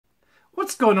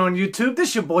What's going on YouTube? This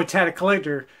is your boy Tatted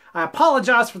Collector. I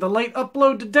apologize for the late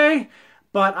upload today,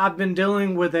 but I've been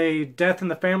dealing with a death in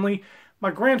the family. My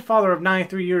grandfather of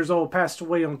 93 years old passed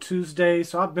away on Tuesday,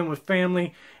 so I've been with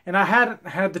family, and I hadn't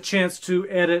had the chance to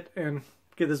edit and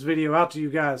get this video out to you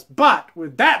guys. But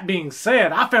with that being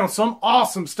said, I found some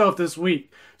awesome stuff this week.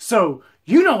 So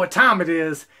you know what time it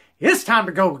is. It's time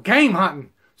to go game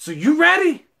hunting. So you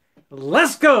ready?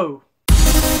 Let's go!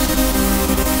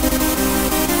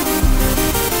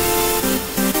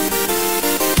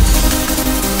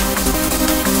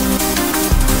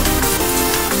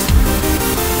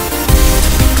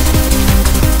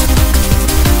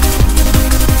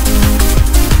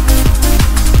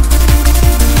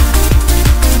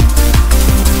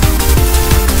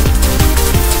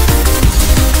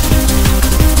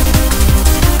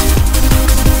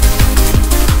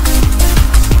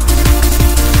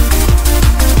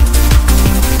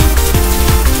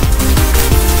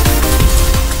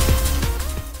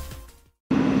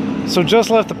 So just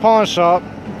left the pawn shop,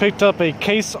 picked up a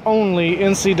case-only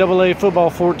NCAA Football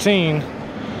 14.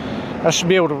 I should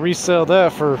be able to resell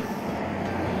that for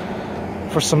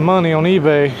some money on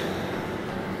eBay.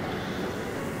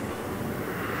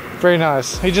 Very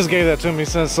nice. He just gave that to me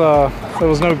since there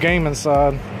was no game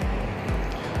inside.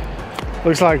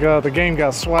 Looks like the game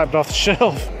got swiped off the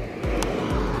shelf.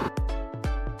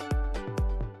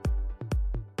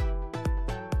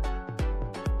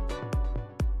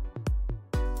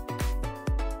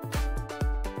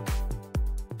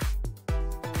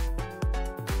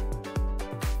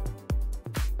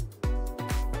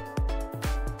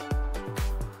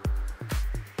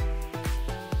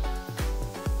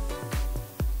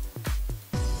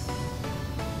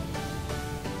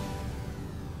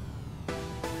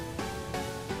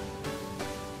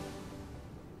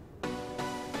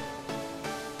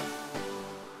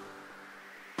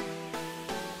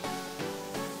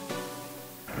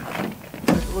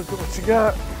 Look at what you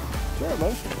got. Sure,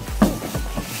 bud.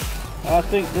 I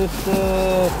think this,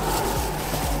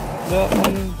 that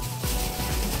one,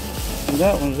 and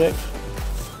that one's extra.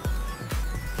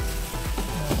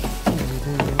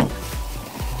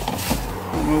 I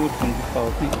don't know which one you call it.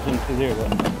 I think it's into there, but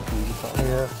which one you call it.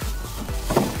 Yeah.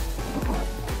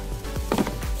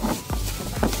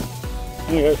 I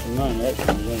think that's some nine extra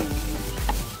ones in there.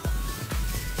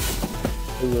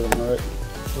 Two of them, right?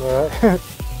 Alright.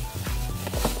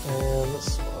 And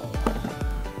this one.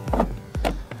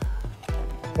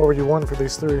 What were you wanting for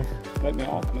these three? Make me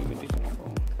off, make me decent for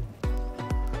them.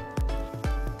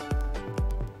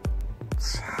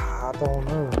 I don't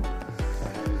know.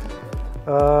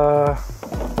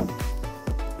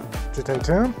 Did you take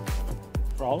 10?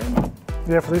 For all of them?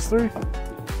 Yeah, for these three?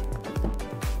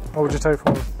 What would you take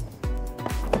for them?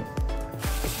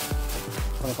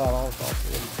 $25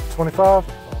 off. 25?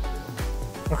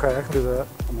 Okay, I can do that.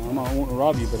 I mean, I'm not wanting to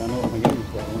rob you, but I know what my game is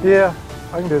for. Yeah,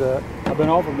 I can do that. I've been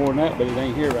offered more than that, but it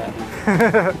ain't here right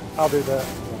now. I'll do that.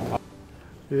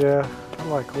 Yeah, I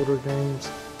like older games.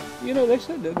 You know, they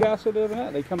said, the guy said the other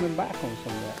night, they coming back on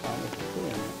some of that. I don't know if it's true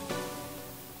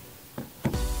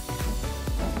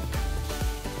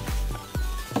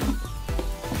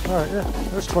or not. Alright, yeah,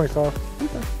 there's 25.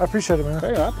 Okay. I appreciate it, man.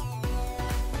 Hey, right.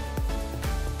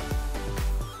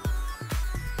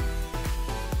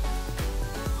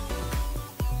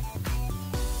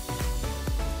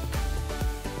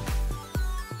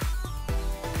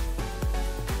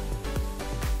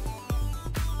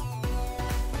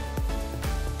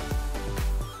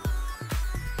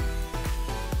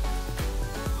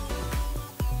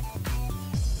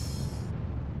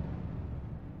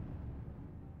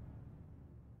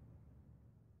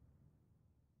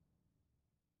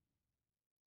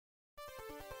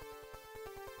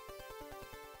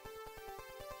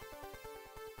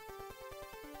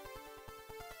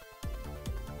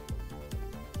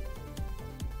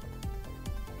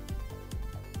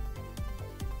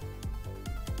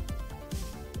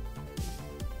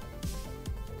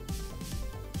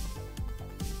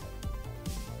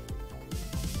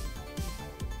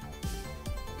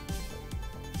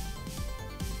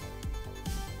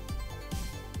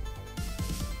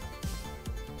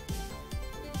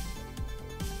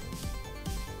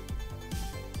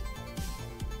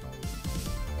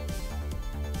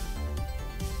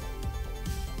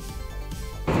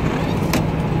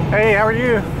 Hey, how are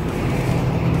you?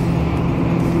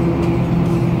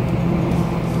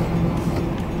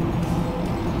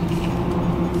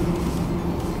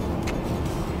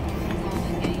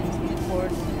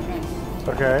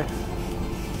 Okay.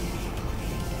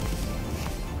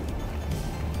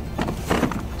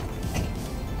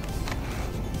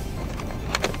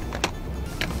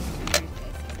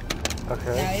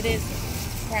 Okay. Now It is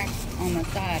cracked on the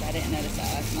side. I didn't notice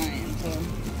that last night until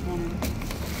this morning.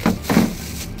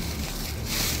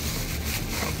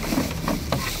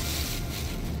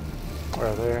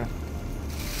 Right there.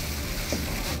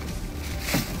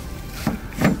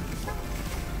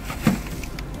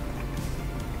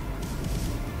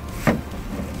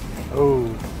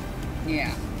 Oh.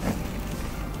 Yeah.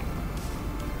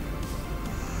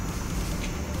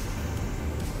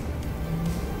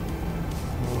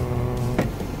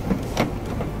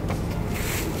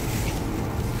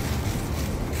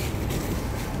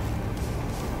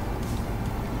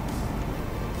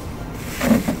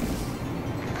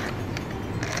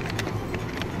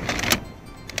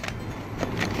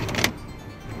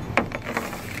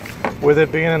 With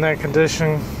it being in that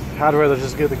condition, I'd rather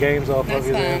just get the games off That's of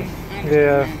you then. fine.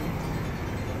 Yeah.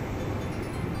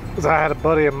 Because I had a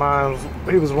buddy of mine,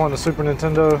 he was wanting a Super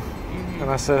Nintendo, and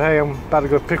I said, hey, I'm about to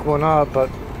go pick one up, but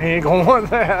he ain't gonna want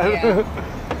that.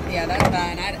 Yeah, yeah, that's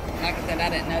fine. Like I said, I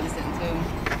didn't notice it until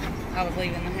I was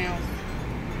leaving the house.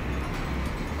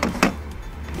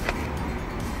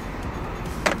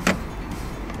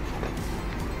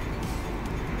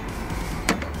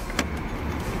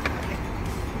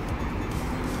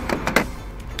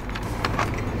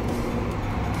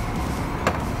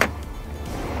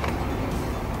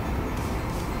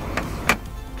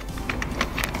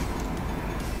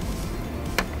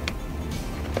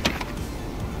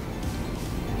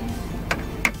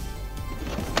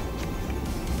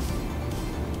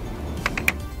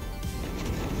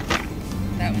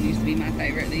 That one used to be my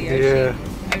favorite, the Yoshi. Yeah.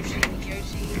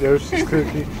 Yoshi. Yoshi's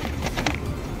cookie.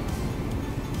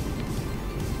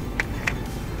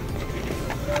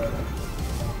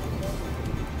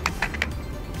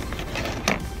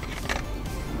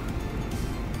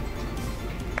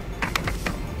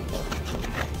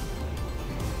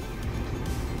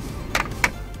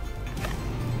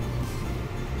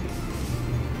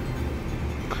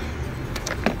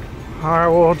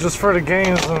 Alright, well, just for the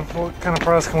games, what kind of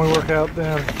price can we work out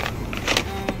then?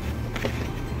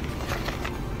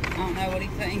 I don't know, what do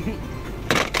you think?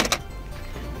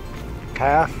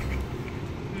 Half?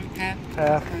 Half?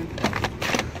 Half. Okay.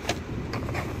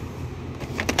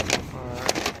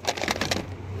 Alright.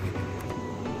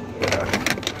 Yeah.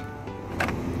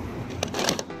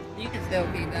 You can still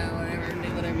keep that, whatever, and do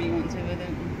whatever you want to with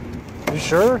it. You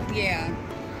sure? Yeah.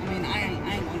 I mean, I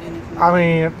ain't gonna do nothing. I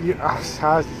mean,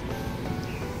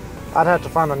 I'd have to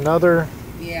find another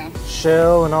Yeah.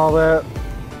 shell and all that.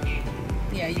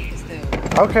 Yeah, you can still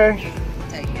Okay.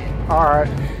 take it. Alright.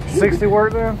 60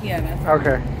 work then? Yeah, that's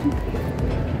Okay.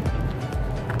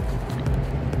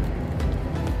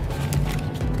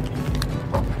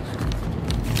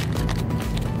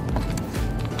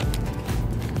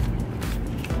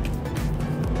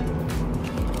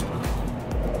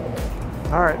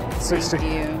 Alright, 60.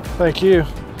 Thank you. Thank you. Yeah,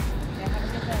 have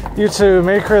a good day. You too.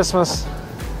 Merry Christmas.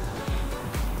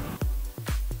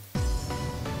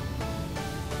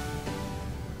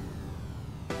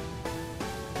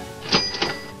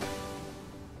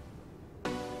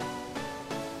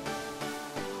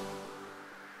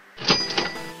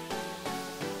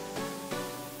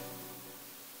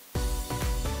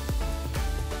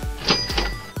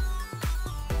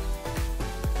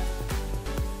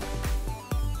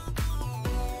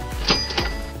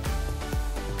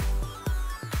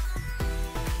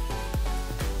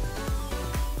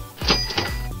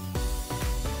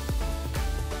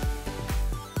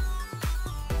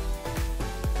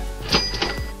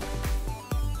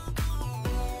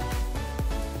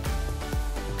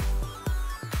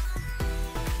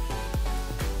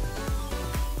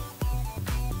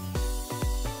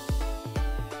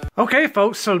 Okay,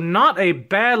 folks, so not a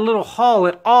bad little haul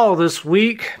at all this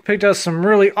week. Picked up some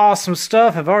really awesome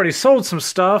stuff. I've already sold some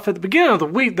stuff. At the beginning of the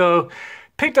week, though,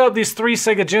 picked up these 3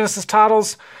 Sega Genesis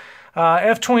titles.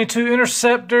 F-22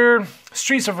 Interceptor,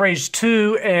 Streets of Rage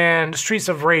 2, and Streets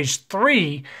of Rage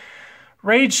 3.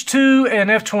 Rage 2 and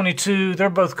F-22,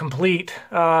 they're both complete.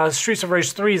 Streets of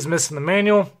Rage 3 is missing the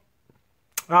manual.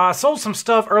 I sold some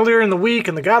stuff earlier in the week,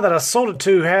 and the guy that I sold it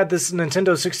to had this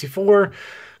Nintendo 64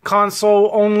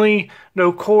 console only,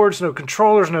 no cords, no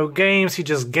controllers, no games. He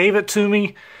just gave it to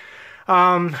me.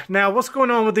 Now, what's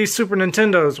going on with these Super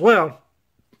Nintendos? Well,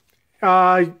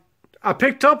 I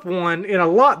picked up one in a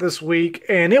lot this week,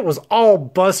 and it was all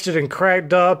busted and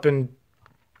cracked up and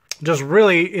just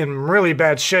really in really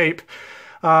bad shape.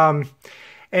 And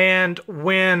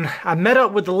when I met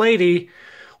up with the lady,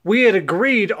 we had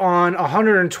agreed on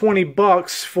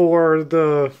 $120 for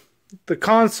the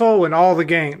console and all the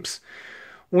games.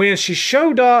 When she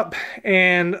showed up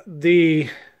and the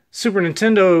Super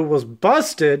Nintendo was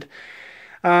busted,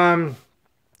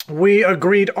 we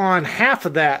agreed on half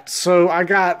of that. So I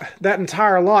got that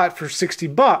entire lot for 60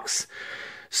 bucks.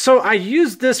 So I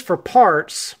used this for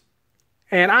parts,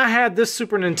 and I had this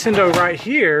Super Nintendo right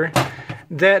here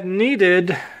that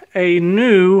needed a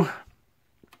new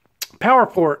power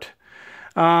port.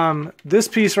 This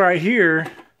piece right here,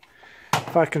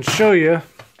 if I can show you,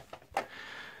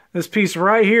 this piece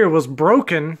right here was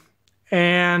broken,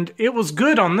 and it was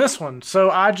good on this one. So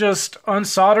I just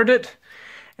unsoldered it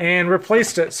and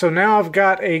replaced it. So now I've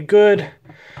got a good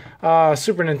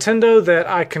Super Nintendo that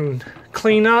I can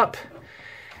clean up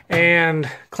and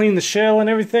clean the shell and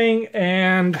everything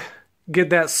and get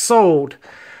that sold.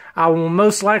 I will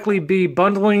most likely be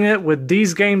bundling it with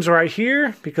these games right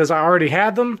here because I already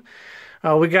had them.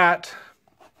 We got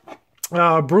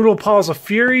Brutal Paws of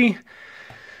Fury,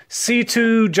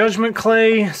 C2 Judgment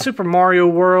Clay, Super Mario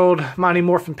World, Mighty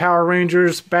Morphin Power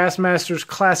Rangers, Bassmasters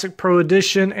Classic Pro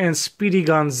Edition, and Speedy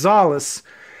Gonzales.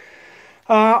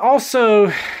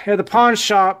 Also, at the pawn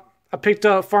shop, I picked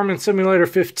up Farming Simulator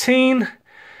 15,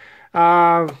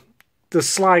 the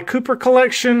Sly Cooper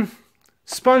collection,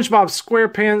 SpongeBob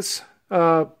SquarePants,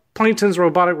 Plankton's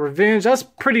Robotic Revenge. That's a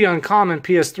pretty uncommon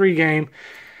PS3 game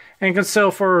and can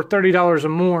sell for $30 or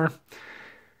more.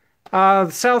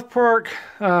 The South Park,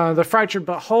 The Fractured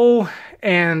But Whole,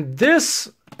 and this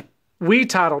Wii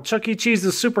title, Chuck E.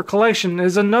 Cheese's Super Collection,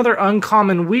 is another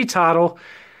uncommon Wii title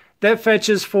that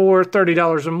fetches for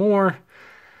 $30 or more.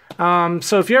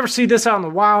 So if you ever see this out in the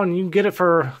wild and you can get it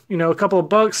for, a couple of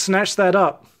bucks, snatch that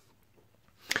up.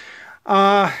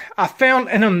 I found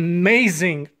an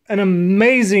amazing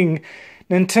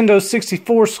Nintendo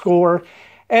 64 score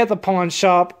at the pawn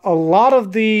shop. A lot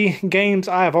of the games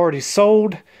I have already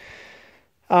sold.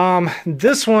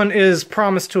 This one is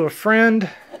promised to a friend,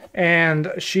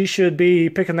 and she should be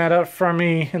picking that up from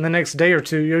me in the next day or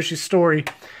two. Yoshi's Story.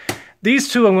 These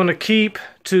two I'm going to keep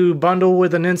to bundle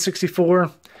with an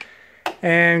N64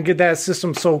 and get that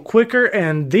system sold quicker.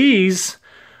 And these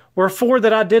were 4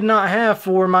 that I did not have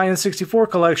for my N64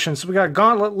 collection. So we got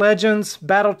Gauntlet Legends,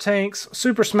 Battle Tanks,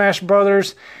 Super Smash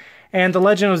Brothers, and The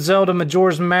Legend of Zelda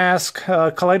Majora's Mask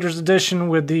Collector's Edition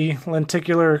with the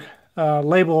lenticular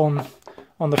label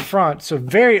on the front. So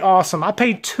very awesome. I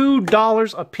paid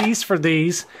 $2 a piece for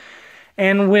these,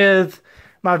 and with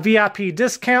my VIP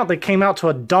discount, they came out to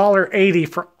 $1.80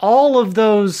 for all of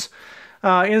those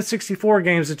N64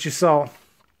 games that you saw.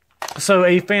 So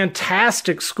a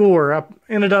fantastic score. I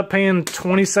ended up paying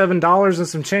 $27 and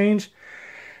some change.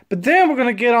 But then we're going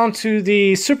to get on to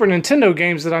the Super Nintendo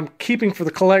games that I'm keeping for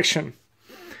the collection.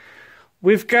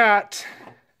 We've got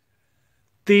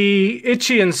the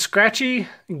Itchy and Scratchy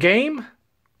game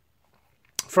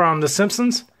from The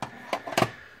Simpsons.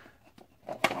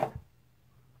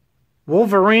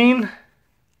 Wolverine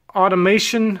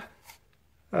Automation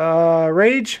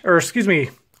Rage, or excuse me,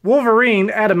 Wolverine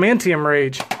Adamantium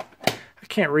Rage. I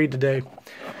can't read today.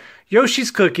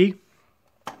 Yoshi's Cookie.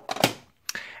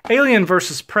 Alien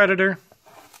vs. Predator.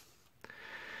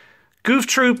 Goof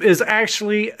Troop is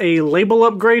actually a label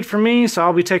upgrade for me, so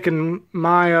I'll be taking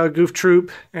my Goof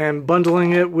Troop and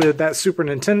bundling it with that Super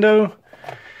Nintendo.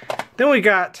 Then we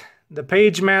got the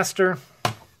Page Master,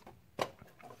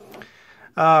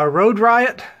 Road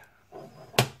Riot,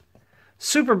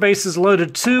 Super Bases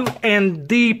Loaded 2, and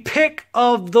the pick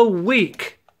of the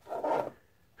week,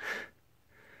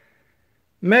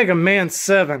 Mega Man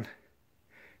 7.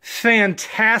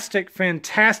 Fantastic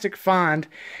find.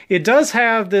 It does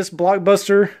have this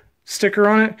Blockbuster sticker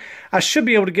on it. I should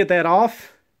be able to get that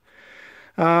off.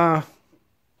 But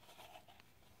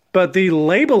the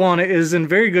label on it is in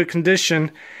very good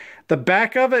condition. The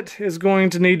back of it is going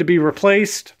to need to be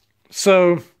replaced.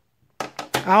 So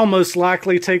I'll most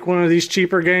likely take one of these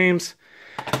cheaper games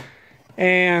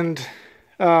and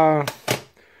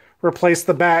replace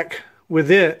the back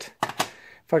with it.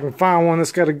 If I can find one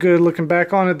that's got a good looking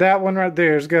back on it. That one right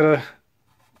there has got a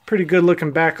pretty good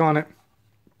looking back on it.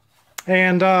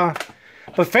 And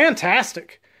but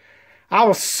fantastic. I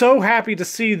was so happy to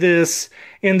see this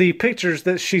in the pictures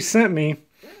that she sent me,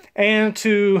 and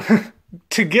to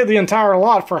get the entire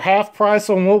lot for half price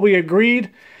on what we agreed.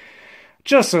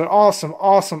 Just an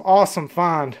awesome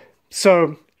find.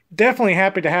 So definitely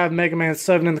happy to have Mega Man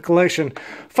 7 in the collection.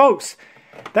 Folks,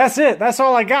 that's it. That's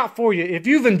all I got for you. If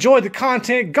you've enjoyed the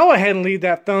content, go ahead and leave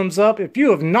that thumbs up. If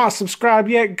you have not subscribed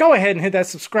yet, go ahead and hit that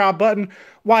subscribe button.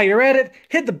 While you're at it,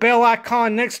 hit the bell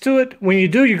icon next to it. When you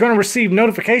do, you're going to receive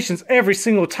notifications every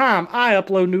single time I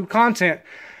upload new content.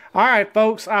 Alright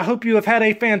folks, I hope you have had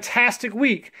a fantastic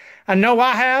week. I know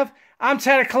I have. I'm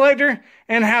Tatted Collector,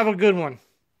 and have a good one.